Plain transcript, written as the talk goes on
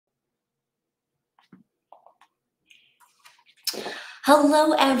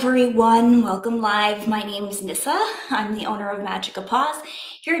Hello everyone, welcome live. My name is Nissa. I'm the owner of Magica Paws,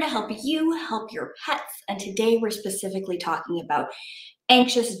 here to help you help your pets. And today we're specifically talking about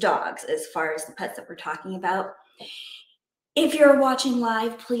anxious dogs as far as the pets that we're talking about. If you're watching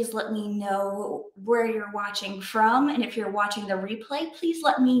live, please let me know where you're watching from. And if you're watching the replay, please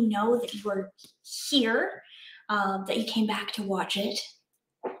let me know that you are here, that you came back to watch it.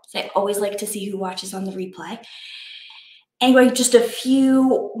 So I always like to see who watches on the replay. Anyway, just a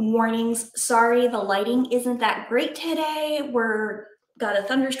few warnings. Sorry, the lighting isn't that great today. We're got a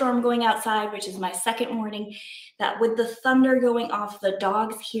thunderstorm going outside, which is my second warning, that with the thunder going off, the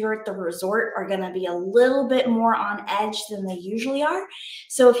dogs here at the resort are going to be a little bit more on edge than they usually are.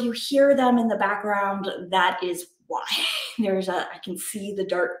 So if you hear them in the background, that is why. I can see the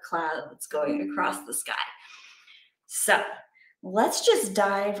dark clouds going across the sky. So let's just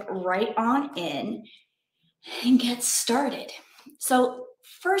dive right on in and get started. So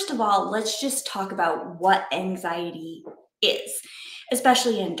first of all, let's just talk about what anxiety is,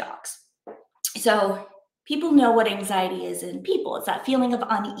 especially in dogs. So people know what anxiety is in people. It's that feeling of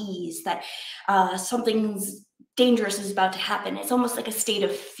unease, that something's dangerous is about to happen. It's almost like a state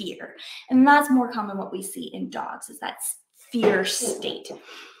of fear. And that's more common what we see in dogs, is that fear state.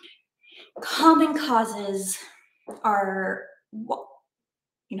 Common causes are,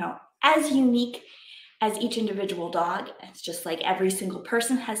 as unique as each individual dog. It's just like every single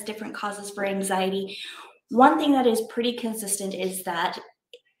person has different causes for anxiety. One thing that is pretty consistent is that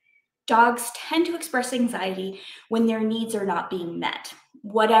dogs tend to express anxiety when their needs are not being met,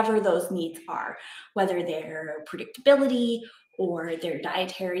 whatever those needs are, whether they're predictability or their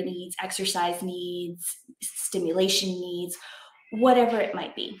dietary needs, exercise needs, stimulation needs, whatever it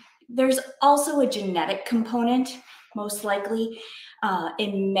might be. There's also a genetic component, most likely,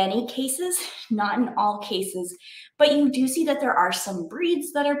 in many cases, not in all cases, but you do see that there are some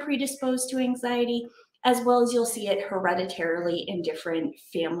breeds that are predisposed to anxiety, as well as you'll see it hereditarily in different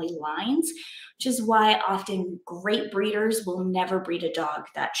family lines, which is why often great breeders will never breed a dog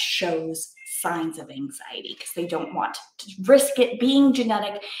that shows signs of anxiety, because they don't want to risk it being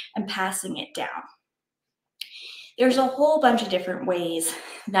genetic and passing it down. There's a whole bunch of different ways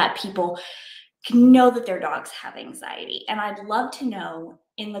that people can know that their dogs have anxiety. And I'd love to know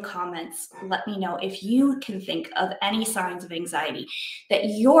in the comments, let me know if you can think of any signs of anxiety that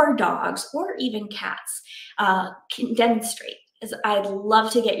your dogs or even cats can demonstrate. As I'd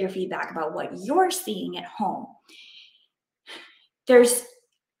love to get your feedback about what you're seeing at home. There's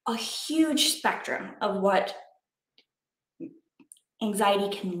a huge spectrum of what anxiety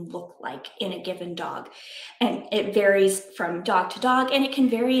can look like in a given dog. And it varies from dog to dog, and it can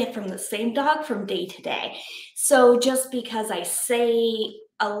vary from the same dog from day to day. So just because I say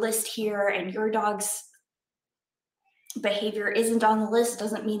a list here and your dog's behavior isn't on the list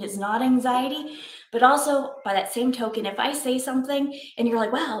doesn't mean it's not anxiety. But also, by that same token, if I say something and you're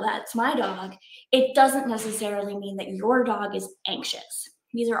like, wow, that's my dog, it doesn't necessarily mean that your dog is anxious.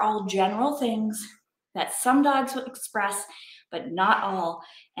 These are all general things that some dogs will express, but not all,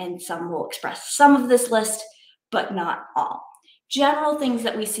 and some will express some of this list, but not all. General things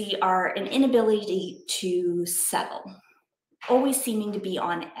that we see are an inability to settle, always seeming to be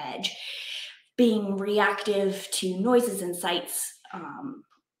on edge, being reactive to noises and sights,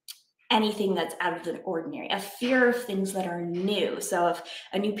 anything that's out of the ordinary, a fear of things that are new. So if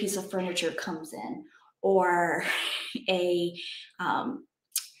a new piece of furniture comes in, or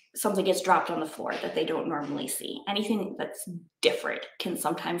something gets dropped on the floor that they don't normally see. Anything that's different can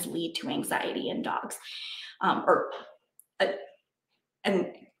sometimes lead to anxiety in dogs, or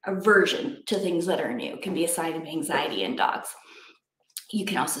an aversion to things that are new can be a sign of anxiety in dogs. You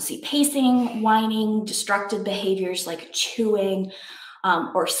can also see pacing, whining, destructive behaviors like chewing,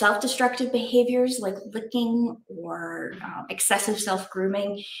 or self-destructive behaviors like licking or excessive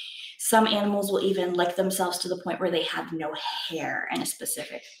self-grooming. Some animals will even lick themselves to the point where they have no hair in a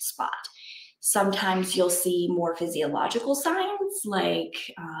specific spot. Sometimes you'll see more physiological signs like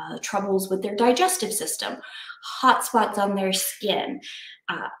troubles with their digestive system, hot spots on their skin,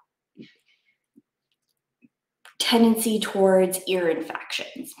 tendency towards ear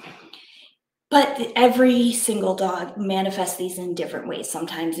infections. But every single dog manifests these in different ways.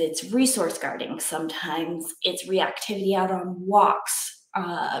 Sometimes it's resource guarding, sometimes it's reactivity out on walks,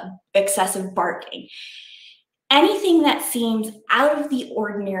 excessive barking. Anything that seems out of the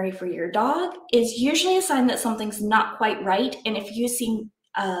ordinary for your dog is usually a sign that something's not quite right. And if you see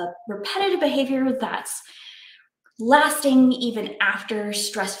repetitive behavior that's lasting even after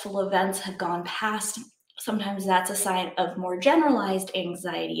stressful events have gone past, sometimes that's a sign of more generalized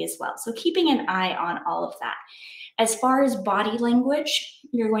anxiety as well. So keeping an eye on all of that. As far as body language,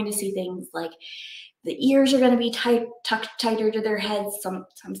 you're going to see things like the ears are going to be tucked tighter to their heads.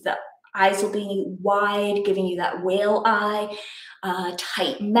 Sometimes the eyes will be wide, giving you that whale eye,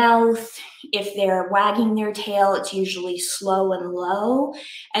 tight mouth. If they're wagging their tail, it's usually slow and low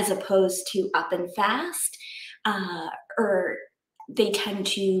as opposed to up and fast. Or they tend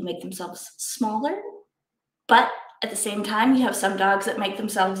to make themselves smaller. But at the same time, you have some dogs that make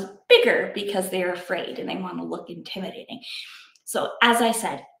themselves bigger because they're afraid and they want to look intimidating. So, as I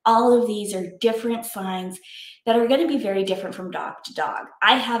said, all of these are different signs that are going to be very different from dog to dog.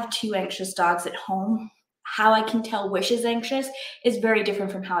 I have 2 anxious dogs at home. How I can tell Wish is anxious is very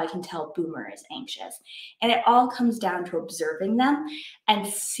different from how I can tell Boomer is anxious. And it all comes down to observing them and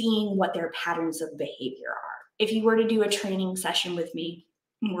seeing what their patterns of behavior are. If you were to do a training session with me,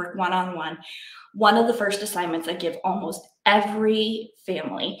 work one-on-one, one of the first assignments I give almost every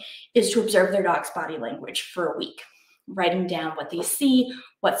family is to observe their dog's body language for a week, writing down what they see,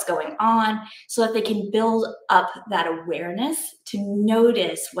 what's going on, so that they can build up that awareness to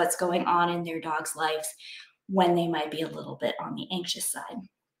notice what's going on in their dog's lives when they might be a little bit on the anxious side.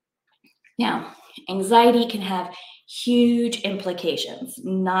 Now, anxiety can have huge implications,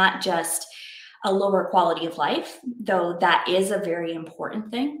 not just a lower quality of life, though that is a very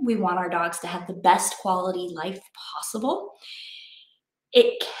important thing. We want our dogs to have the best quality life possible.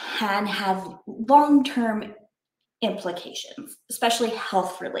 It can have long-term implications, especially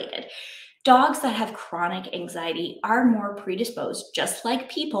health related. Dogs that have chronic anxiety are more predisposed, just like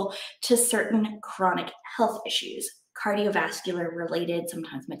people, to certain chronic health issues, cardiovascular related,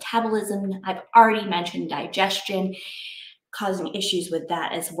 sometimes metabolism. I've already mentioned digestion, causing issues with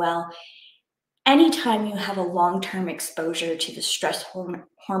that as well. Anytime you have a long-term exposure to the stress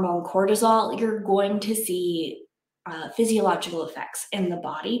hormone cortisol, you're going to see physiological effects in the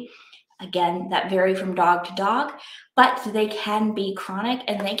body. Again, that vary from dog to dog, but they can be chronic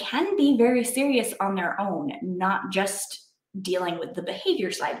and they can be very serious on their own, not just dealing with the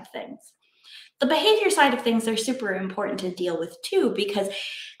behavior side of things. The behavior side of things are super important to deal with too, because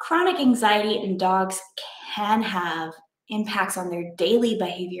chronic anxiety in dogs can have impacts on their daily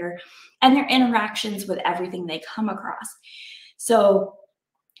behavior and their interactions with everything they come across. So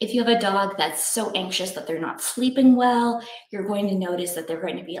if you have a dog that's so anxious that they're not sleeping well, you're going to notice that they're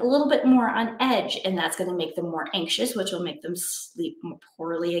going to be a little bit more on edge, and that's going to make them more anxious, which will make them sleep more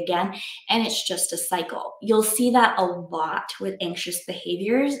poorly again. And it's just a cycle. You'll see that a lot with anxious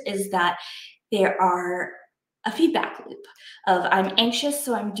behaviors, is that there are a feedback loop of I'm anxious,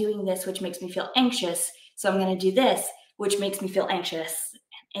 so I'm doing this, which makes me feel anxious. So I'm going to do this, which makes me feel anxious.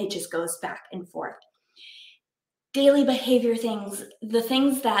 And it just goes back and forth. Daily behavior things, the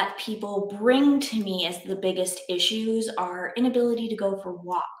things that people bring to me as the biggest issues are inability to go for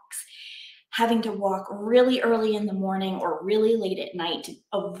walks, having to walk really early in the morning or really late at night to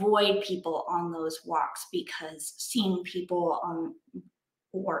avoid people on those walks, because seeing people on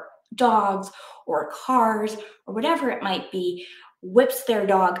or dogs or cars or whatever it might be whips their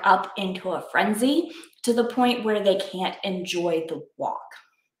dog up into a frenzy to the point where they can't enjoy the walk.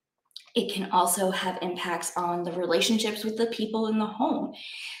 It can also have impacts on the relationships with the people in the home.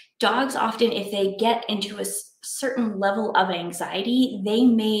 Dogs often, if they get into a certain level of anxiety, they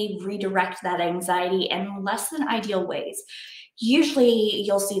may redirect that anxiety in less than ideal ways. Usually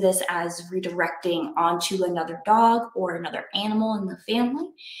you'll see this as redirecting onto another dog or another animal in the family,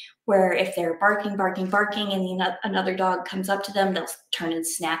 where if they're barking, and another dog comes up to them, they'll turn and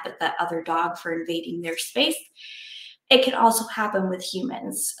snap at that other dog for invading their space. It can also happen with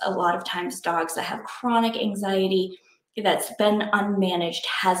humans. A lot of times dogs that have chronic anxiety that's been unmanaged,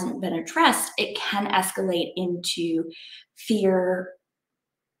 hasn't been addressed, it can escalate into fear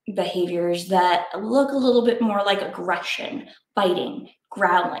behaviors that look a little bit more like aggression, biting,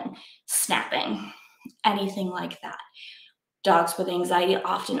 growling, snapping, anything like that. Dogs with anxiety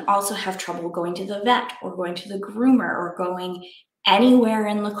often also have trouble going to the vet or going to the groomer or going anywhere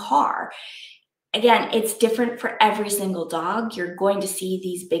in the car. Again, it's different for every single dog. You're going to see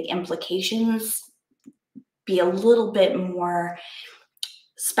these big implications be a little bit more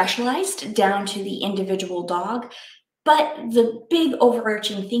specialized down to the individual dog. But the big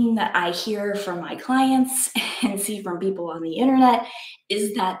overarching theme that I hear from my clients and see from people on the internet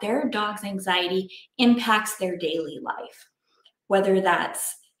is that their dog's anxiety impacts their daily life, whether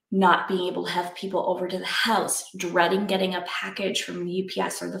that's not being able to have people over to the house, dreading getting a package from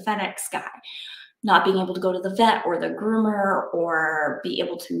UPS or the FedEx guy, not being able to go to the vet or the groomer or be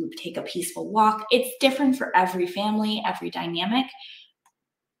able to take a peaceful walk. It's different for every family, every dynamic.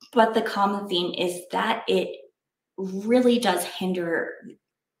 But the common theme is that it really does hinder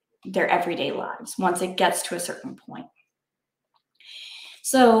their everyday lives once it gets to a certain point.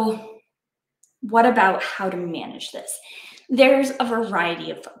 So what about how to manage this? There's a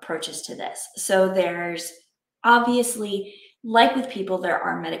variety of approaches to this. So there's obviously, like with people, there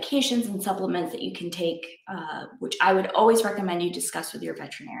are medications and supplements that you can take, which I would always recommend you discuss with your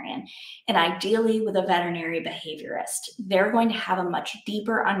veterinarian, and ideally with a veterinary behaviorist. They're going to have a much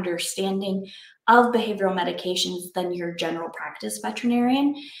deeper understanding of behavioral medications than your general practice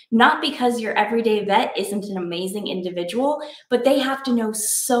veterinarian, not because your everyday vet isn't an amazing individual, but they have to know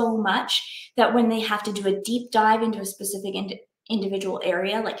so much that when they have to do a deep dive into a specific individual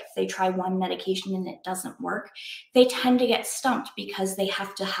area, like if they try one medication and it doesn't work, they tend to get stumped because they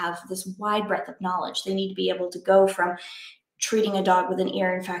have to have this wide breadth of knowledge. They need to be able to go from treating a dog with an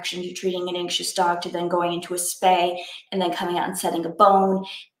ear infection to treating an anxious dog to then going into a spay and then coming out and setting a bone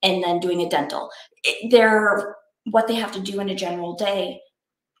and then doing a dental. What they have to do in a general day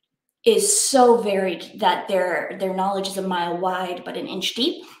is so varied that their knowledge is a mile wide but an inch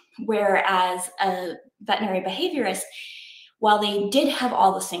deep. Whereas a veterinary behaviorist, while they did have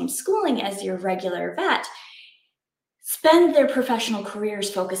all the same schooling as your regular vet, spend their professional careers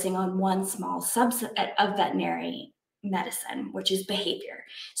focusing on one small subset of veterinary medicine, which is behavior.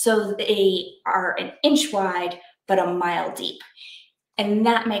 So they are an inch wide, but a mile deep. And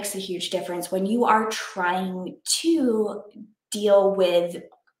that makes a huge difference when you are trying to deal with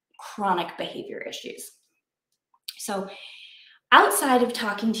chronic behavior issues. So outside of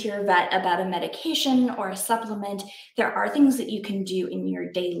talking to your vet about a medication or a supplement, there are things that you can do in your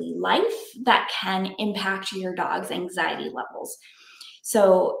daily life that can impact your dog's anxiety levels.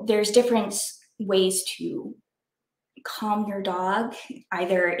 So there's different ways to calm your dog,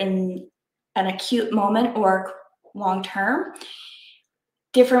 either in an acute moment or long term.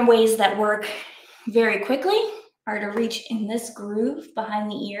 Different ways that work very quickly are to reach in this groove behind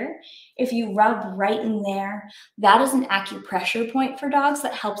the ear. If you rub right in there, that is an acupressure point for dogs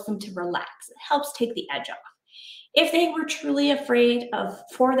that helps them to relax. It helps take the edge off. If they were truly afraid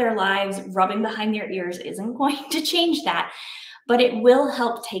for their lives, rubbing behind their ears isn't going to change that, but it will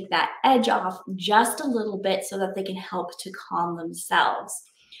help take that edge off just a little bit so that they can help to calm themselves.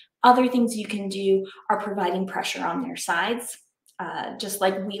 Other things you can do are providing pressure on their sides. Just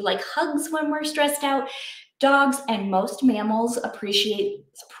like we like hugs when we're stressed out, dogs and most mammals appreciate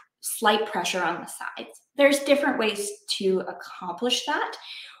slight pressure on the sides. There's different ways to accomplish that.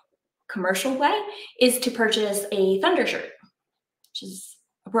 Commercial way is to purchase a thunder shirt, which is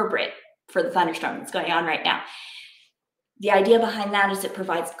appropriate for the thunderstorm that's going on right now. The idea behind that is it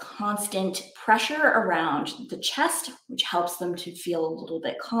provides constant pressure around the chest, which helps them to feel a little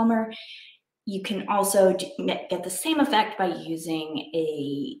bit calmer. You can also get the same effect by using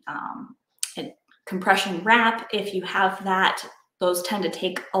a compression wrap. If you have that, those tend to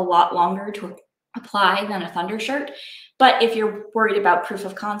take a lot longer to apply than a thunder shirt. But if you're worried about proof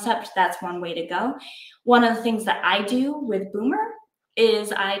of concept, that's one way to go. One of the things that I do with Boomer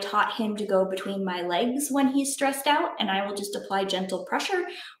is I taught him to go between my legs when he's stressed out, and I will just apply gentle pressure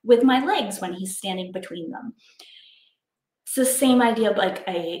with my legs when he's standing between them. It's the same idea like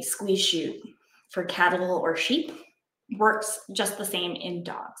a squeeze chute for cattle or sheep, works just the same in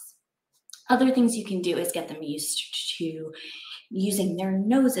dogs. Other things you can do is get them used to using their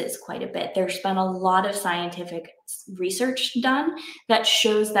noses quite a bit. There's been a lot of scientific research done that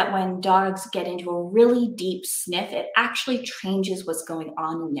shows that when dogs get into a really deep sniff, it actually changes what's going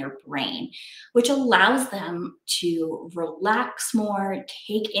on in their brain, which allows them to relax more,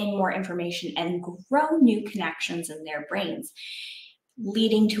 take in more information, and grow new connections in their brains,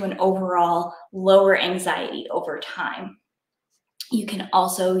 leading to an overall lower anxiety over time. You can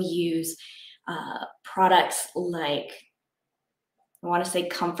also use products like, I want to say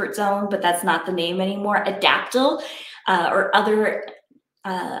Comfort Zone, but that's not the name anymore, Adaptil, or other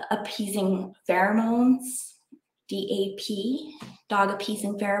appeasing pheromones, DAP, dog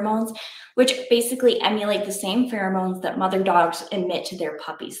appeasing pheromones, which basically emulate the same pheromones that mother dogs emit to their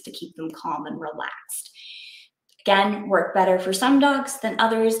puppies to keep them calm and relaxed. Again, work better for some dogs than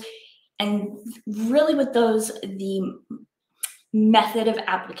others. And really with those, the method of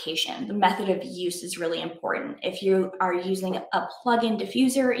application, the method of use is really important. If you are using a plug-in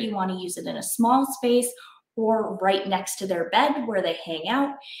diffuser, you want to use it in a small space or right next to their bed where they hang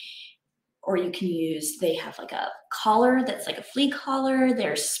out. Or you can use, they have like a collar that's like a flea collar.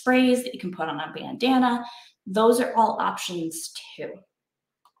 There's sprays that you can put on a bandana. Those are all options too.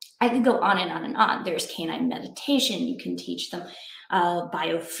 I could go on and on and on. There's canine meditation. You can teach them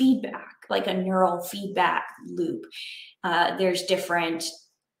biofeedback, like a neural feedback loop. There's different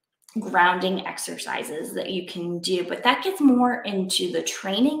grounding exercises that you can do, but that gets more into the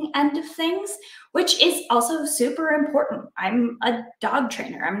training end of things, which is also super important. I'm a dog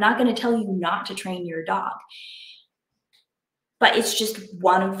trainer. I'm not going to tell you not to train your dog, but it's just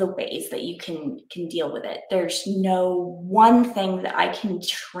one of the ways that you can deal with it. There's no one thing that I can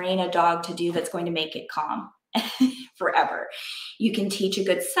train a dog to do that's going to make it calm forever. You can teach a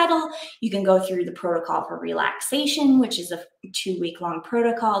good settle. You can go through the protocol for relaxation, which is a 2-week-long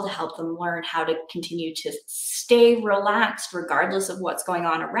protocol to help them learn how to continue to stay relaxed regardless of what's going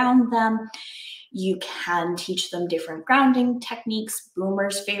on around them. You can teach them different grounding techniques.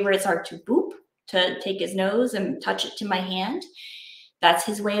 Boomer's favorites are to boop, to take his nose and touch it to my hand. That's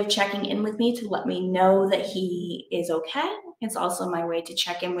his way of checking in with me to let me know that he is okay. It's also my way to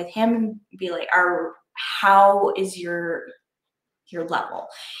check in with him and be like, how is your level?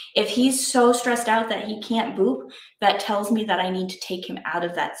 If he's so stressed out that he can't boop, that tells me that I need to take him out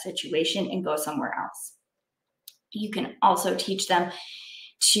of that situation and go somewhere else. You can also teach them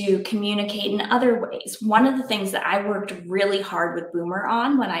to communicate in other ways. One of the things that I worked really hard with Boomer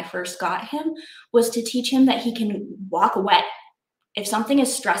on when I first got him was to teach him that he can walk away. If something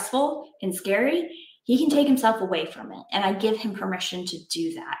is stressful and scary, he can take himself away from it. And I give him permission to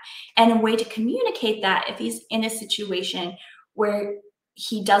do that. And a way to communicate that if he's in a situation where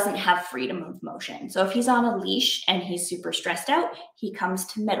he doesn't have freedom of motion. So if he's on a leash and he's super stressed out, he comes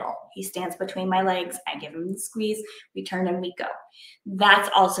to middle. He stands between my legs. I give him the squeeze. We turn and we go. That's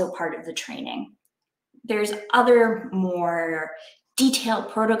also part of the training. There's other more detailed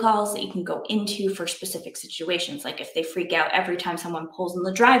protocols that you can go into for specific situations. Like if they freak out every time someone pulls in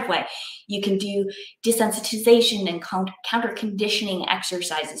the driveway, you can do desensitization and counter conditioning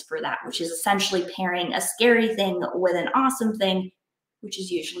exercises for that, which is essentially pairing a scary thing with an awesome thing, which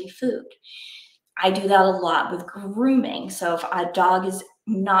is usually food. I do that a lot with grooming. So if a dog is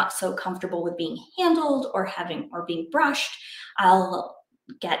not so comfortable with being handled or being brushed, I'll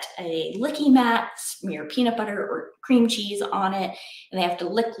get a licky mat, smear peanut butter or cream cheese on it, and they have to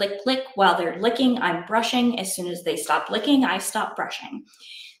lick, lick, lick. While they're licking, I'm brushing. As soon as they stop licking, I stop brushing.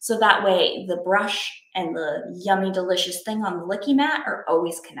 So that way the brush and the yummy, delicious thing on the licky mat are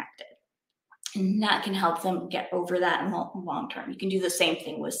always connected. And that can help them get over that in long term. You can do the same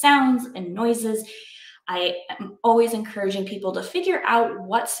thing with sounds and noises. I am always encouraging people to figure out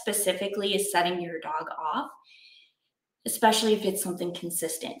what specifically is setting your dog off, especially if it's something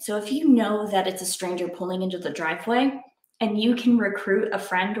consistent. So if you know that it's a stranger pulling into the driveway and you can recruit a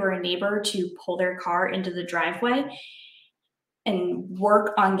friend or a neighbor to pull their car into the driveway and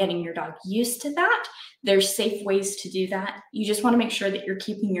work on getting your dog used to that, there's safe ways to do that. You just want to make sure that you're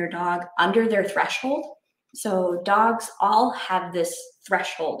keeping your dog under their threshold. So dogs all have this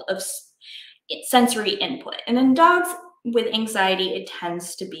threshold of sensory input. And in dogs with anxiety, it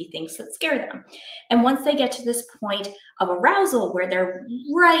tends to be things that scare them. And once they get to this point of arousal where they're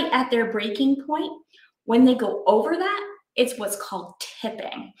right at their breaking point, when they go over that, it's what's called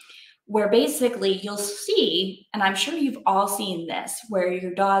tipping, where basically you'll see, and I'm sure you've all seen this, where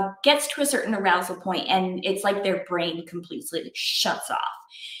your dog gets to a certain arousal point and it's like their brain completely shuts off.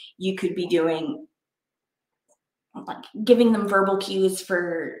 You could be doing, like, giving them verbal cues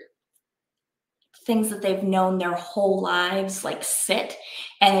for things that they've known their whole lives, like sit,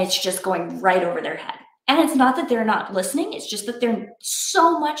 and it's just going right over their head. And it's not that they're not listening, it's just that there's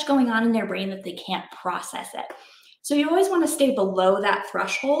so much going on in their brain that they can't process it. So you always want to stay below that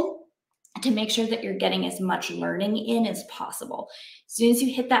threshold to make sure that you're getting as much learning in as possible. As soon as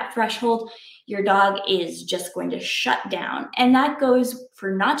you hit that threshold, your dog is just going to shut down. And that goes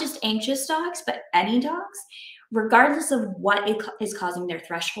for not just anxious dogs, but any dogs, regardless of what is causing their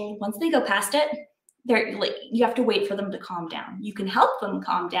threshold. Once they go past it, you have to wait for them to calm down. You can help them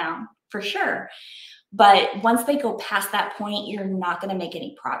calm down for sure. But once they go past that point, you're not going to make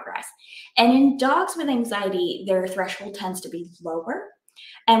any progress. And in dogs with anxiety, their threshold tends to be lower.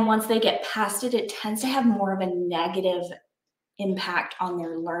 And once they get past it, it tends to have more of a negative impact on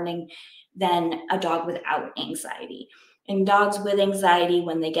their learning than a dog without anxiety. In dogs with anxiety,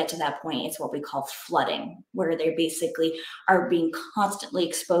 when they get to that point, it's what we call flooding, where they basically are being constantly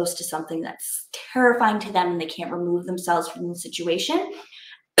exposed to something that's terrifying to them and they can't remove themselves from the situation.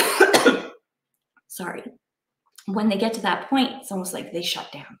 Sorry. When they get to that point, it's almost like they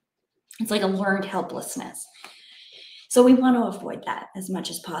shut down. It's like a learned helplessness. So we want to avoid that as much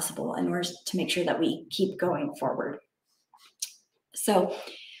as possible in order to make sure that we keep going forward. So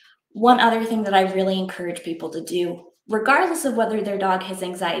one other thing that I really encourage people to do, regardless of whether their dog has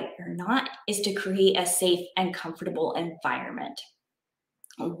anxiety or not, is to create a safe and comfortable environment.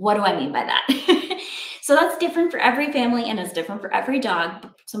 What do I mean by that? So that's different for every family and it's different for every dog.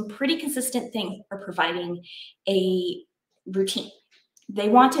 But some pretty consistent things are providing a routine. They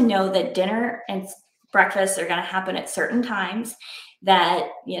want to know that dinner and breakfast are going to happen at certain times, that,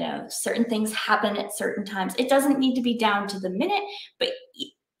 certain things happen at certain times. It doesn't need to be down to the minute, but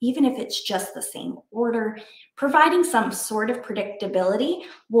even if it's just the same order, providing some sort of predictability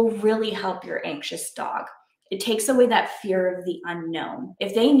will really help your anxious dog. It takes away that fear of the unknown.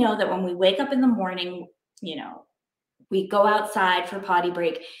 If they know that when we wake up in the morning, we go outside for potty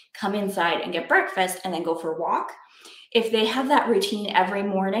break, come inside and get breakfast, and then go for a walk. If they have that routine every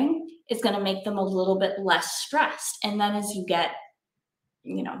morning, it's going to make them a little bit less stressed. And then as you get,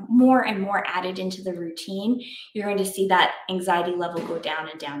 more and more added into the routine, you're going to see that anxiety level go down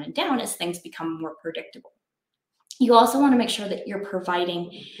and down and down as things become more predictable. You also want to make sure that you're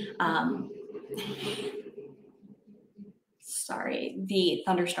providing, sorry, the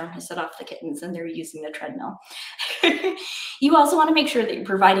thunderstorm has set off the kittens and they're using the treadmill. You also want to make sure that you're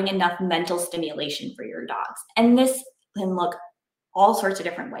providing enough mental stimulation for your dogs. And this can look all sorts of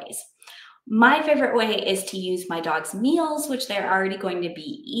different ways. My favorite way is to use my dog's meals, which they're already going to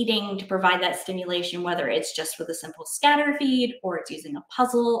be eating, to provide that stimulation, whether it's just with a simple scatter feed or it's using a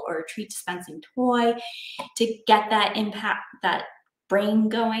puzzle or a treat dispensing toy to get that impact, that brain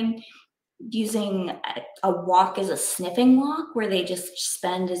going. Using a walk as a sniffing walk where they just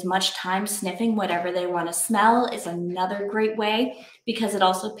spend as much time sniffing whatever they want to smell is another great way, because it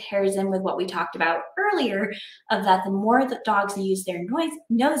also pairs in with what we talked about earlier of that the more that dogs use their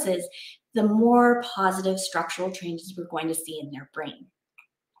noses, the more positive structural changes we're going to see in their brain.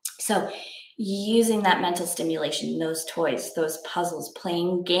 So using that mental stimulation, those toys, those puzzles,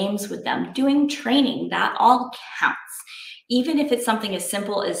 playing games with them, doing training, that all counts. Even if it's something as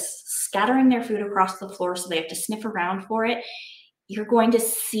simple as scattering their food across the floor so they have to sniff around for it, you're going to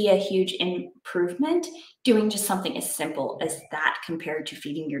see a huge improvement doing just something as simple as that compared to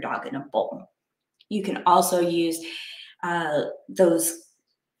feeding your dog in a bowl. You can also use those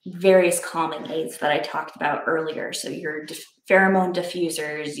various calming aids that I talked about earlier. So your pheromone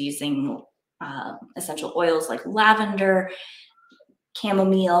diffusers using essential oils like lavender,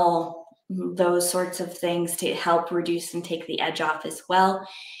 chamomile, those sorts of things to help reduce and take the edge off as well.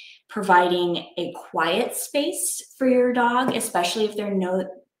 Providing a quiet space for your dog, especially if they're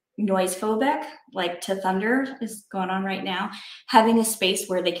noise phobic, like to thunder is going on right now. Having a space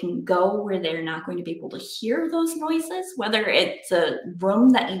where they can go where they're not going to be able to hear those noises, whether it's a room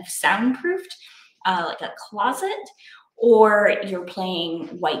that you've soundproofed, like a closet, or you're playing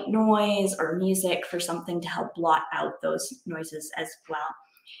white noise or music for something to help blot out those noises as well.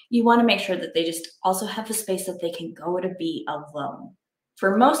 You want to make sure that they just also have a space that they can go to be alone.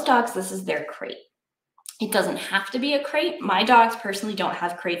 For most dogs, this is their crate. It doesn't have to be a crate. My dogs personally don't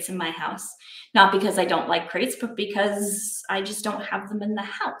have crates in my house, not because I don't like crates, but because I just don't have them in the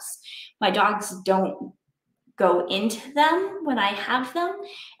house. My dogs don't go into them when I have them,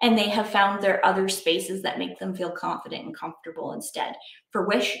 and they have found their other spaces that make them feel confident and comfortable instead. For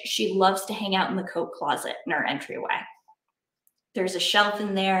Wish, she loves to hang out in the coat closet in our entryway. There's a shelf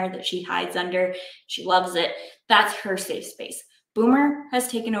in there that she hides under. She loves it. That's her safe space. Boomer has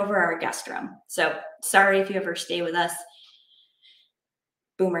taken over our guest room. So sorry if you ever stay with us.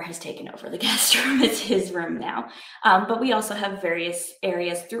 Boomer has taken over the guest room. It's his room now. But we also have various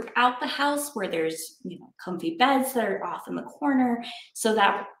areas throughout the house where there's, comfy beds that are off in the corner so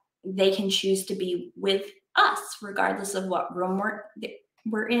that they can choose to be with us regardless of what room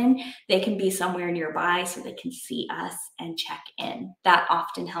we're in. They can be somewhere nearby so they can see us and check in. That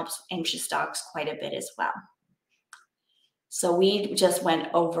often helps anxious dogs quite a bit as well. So we just went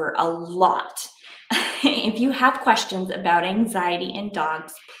over a lot. If you have questions about anxiety in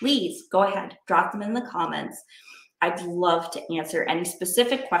dogs, please go ahead, drop them in the comments. I'd love to answer any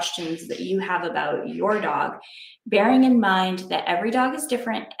specific questions that you have about your dog, bearing in mind that every dog is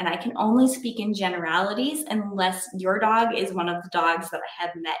different and I can only speak in generalities unless your dog is one of the dogs that I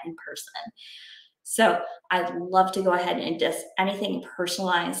have met in person. So I'd love to go ahead and just anything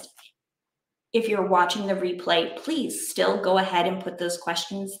personalized. If you're watching the replay, please still go ahead and put those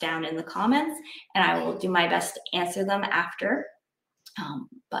questions down in the comments and I will do my best to answer them after.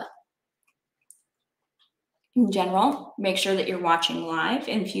 But in general, make sure that you're watching live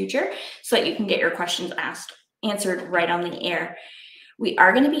in future so that you can get your questions answered right on the air. We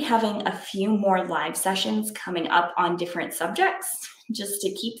are going to be having a few more live sessions coming up on different subjects just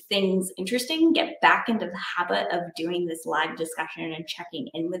to keep things interesting, get back into the habit of doing this live discussion and checking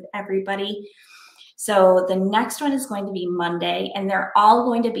in with everybody. So the next one is going to be Monday, and they're all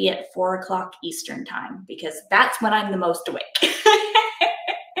going to be at 4 o'clock Eastern time because that's when I'm the most awake.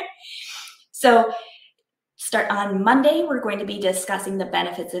 So Start on Monday, we're going to be discussing the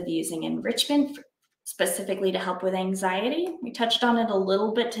benefits of using enrichment specifically to help with anxiety. We touched on it a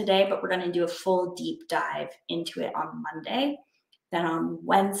little bit today, but we're going to do a full deep dive into it on Monday. Then on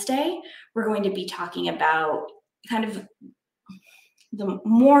Wednesday, we're going to be talking about kind of the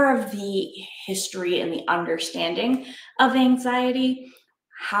more of the history and the understanding of anxiety.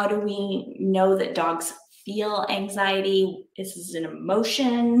 How do we know that dogs feel anxiety? Is this an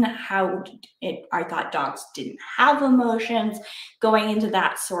emotion? I thought dogs didn't have emotions. Going into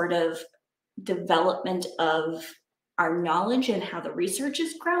that sort of development of our knowledge and how the research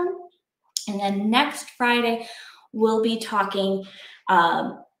has grown. And then next Friday, we'll be talking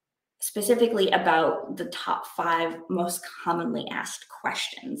specifically about the top 5 most commonly asked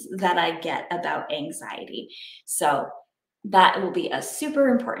questions that I get about anxiety. So that will be a super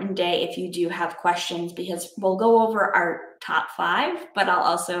important day if you do have questions, because we'll go over our top 5, but I'll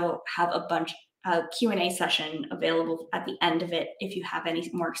also have a Q&A session available at the end of it if you have any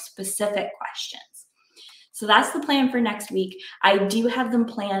more specific questions. So that's the plan for next week. I do have them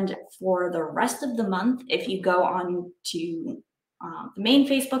planned for the rest of the month. If you go on to the main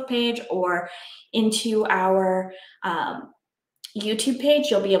Facebook page or into our YouTube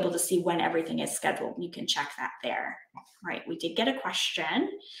page, you'll be able to see when everything is scheduled. You can check that there. All right, we did get a question.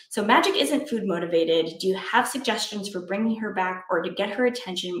 So Magic isn't food motivated. Do you have suggestions for bringing her back or to get her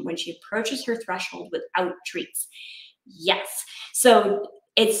attention when she approaches her threshold without treats? Yes. So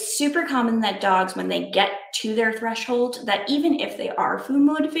it's super common that dogs, when they get to their threshold, that even if they are food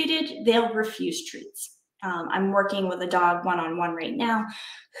motivated, they'll refuse treats. I'm working with a dog one-on-one right now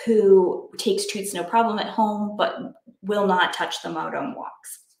who takes treats no problem at home, but will not touch them out on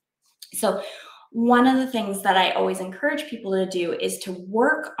walks. So one of the things that I always encourage people to do is to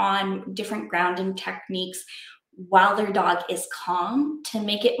work on different grounding techniques while their dog is calm to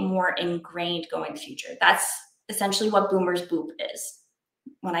make it more ingrained going future. That's essentially what Boomer's boop is.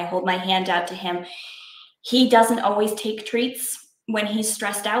 When I hold my hand out to him, he doesn't always take treats when he's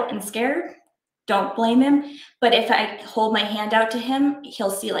stressed out and scared. Don't blame him. But if I hold my hand out to him, he'll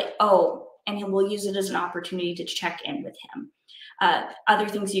see like, oh, and he will use it as an opportunity to check in with him. Other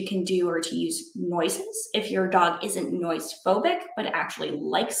things you can do are to use noises. If your dog isn't noise phobic, but actually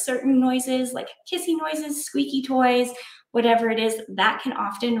likes certain noises, like kissy noises, squeaky toys, whatever it is, that can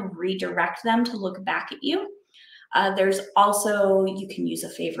often redirect them to look back at you. There's also, you can use a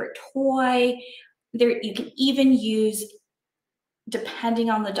favorite toy. You can even use,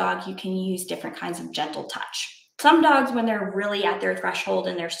 depending on the dog, you can use different kinds of gentle touch. Some dogs, when they're really at their threshold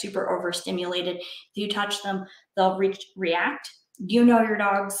and they're super overstimulated, if you touch them, they'll react. You know your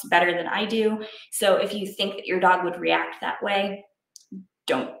dogs better than I do. So if you think that your dog would react that way,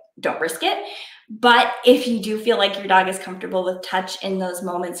 don't risk it. But if you do feel like your dog is comfortable with touch in those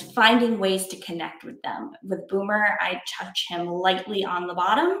moments, finding ways to connect with them. With Boomer, I touch him lightly on the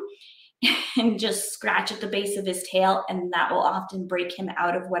bottom and just scratch at the base of his tail, and that will often break him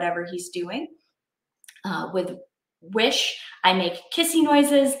out of whatever he's doing. With Wish, I make kissy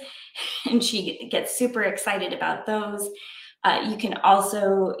noises, and she gets super excited about those. You can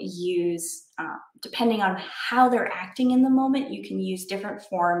also use, depending on how they're acting in the moment, you can use different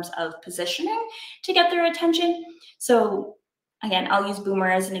forms of positioning to get their attention. So again, I'll use Boomer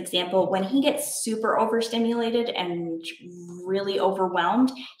as an example. When he gets super overstimulated and really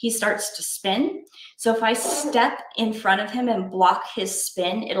overwhelmed, he starts to spin. So if I step in front of him and block his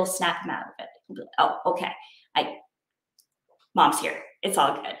spin, it'll snap him out of it. He'll be like, oh, okay, Mom's here. It's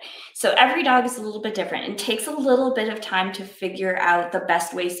all good. So every dog is a little bit different and takes a little bit of time to figure out the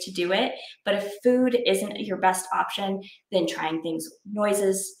best ways to do it. But if food isn't your best option, then trying things,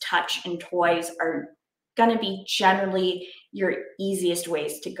 noises, touch, and toys are going to be generally your easiest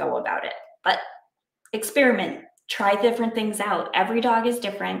ways to go about it. But experiment, try different things out. Every dog is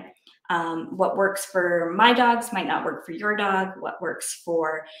different. What works for my dogs might not work for your dog. What works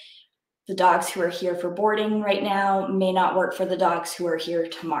for the dogs who are here for boarding right now may not work for the dogs who are here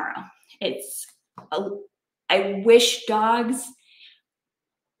tomorrow. I wish dogs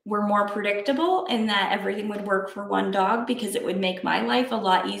were more predictable and that everything would work for one dog, because it would make my life a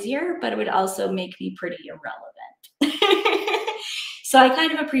lot easier, but it would also make me pretty irrelevant. So I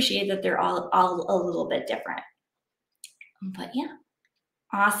kind of appreciate that they're all a little bit different. But yeah.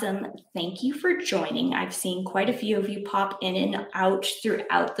 Awesome. Thank you for joining. I've seen quite a few of you pop in and out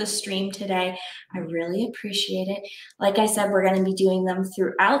throughout the stream today. I really appreciate it. Like I said, we're going to be doing them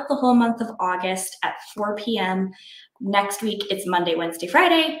throughout the whole month of August at 4 p.m. Next week, it's Monday, Wednesday,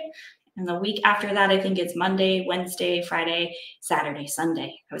 Friday. And the week after that, I think it's Monday, Wednesday, Friday, Saturday,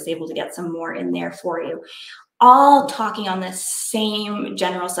 Sunday. I was able to get some more in there for you, all talking on the same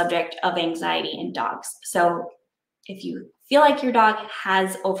general subject of anxiety in dogs. So if you feel like your dog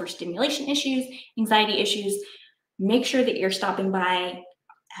has overstimulation issues, anxiety issues, make sure that you're stopping by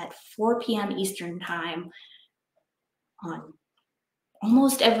at 4 p.m. Eastern time on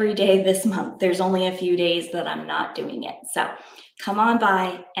almost every day this month. There's only a few days that I'm not doing it. So come on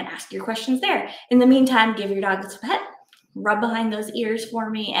by and ask your questions there. In the meantime, give your dog a pet, rub behind those ears for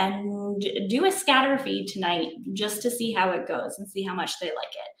me, and do a scatter feed tonight just to see how it goes and see how much they like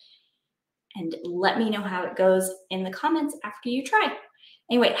it. And let me know how it goes in the comments after you try.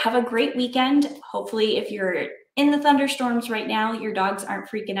 Anyway, have a great weekend. Hopefully, if you're in the thunderstorms right now, your dogs aren't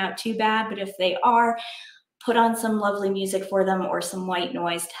freaking out too bad, but if they are, put on some lovely music for them or some white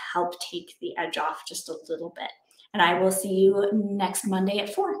noise to help take the edge off just a little bit. And I will see you next Monday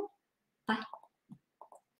at 4.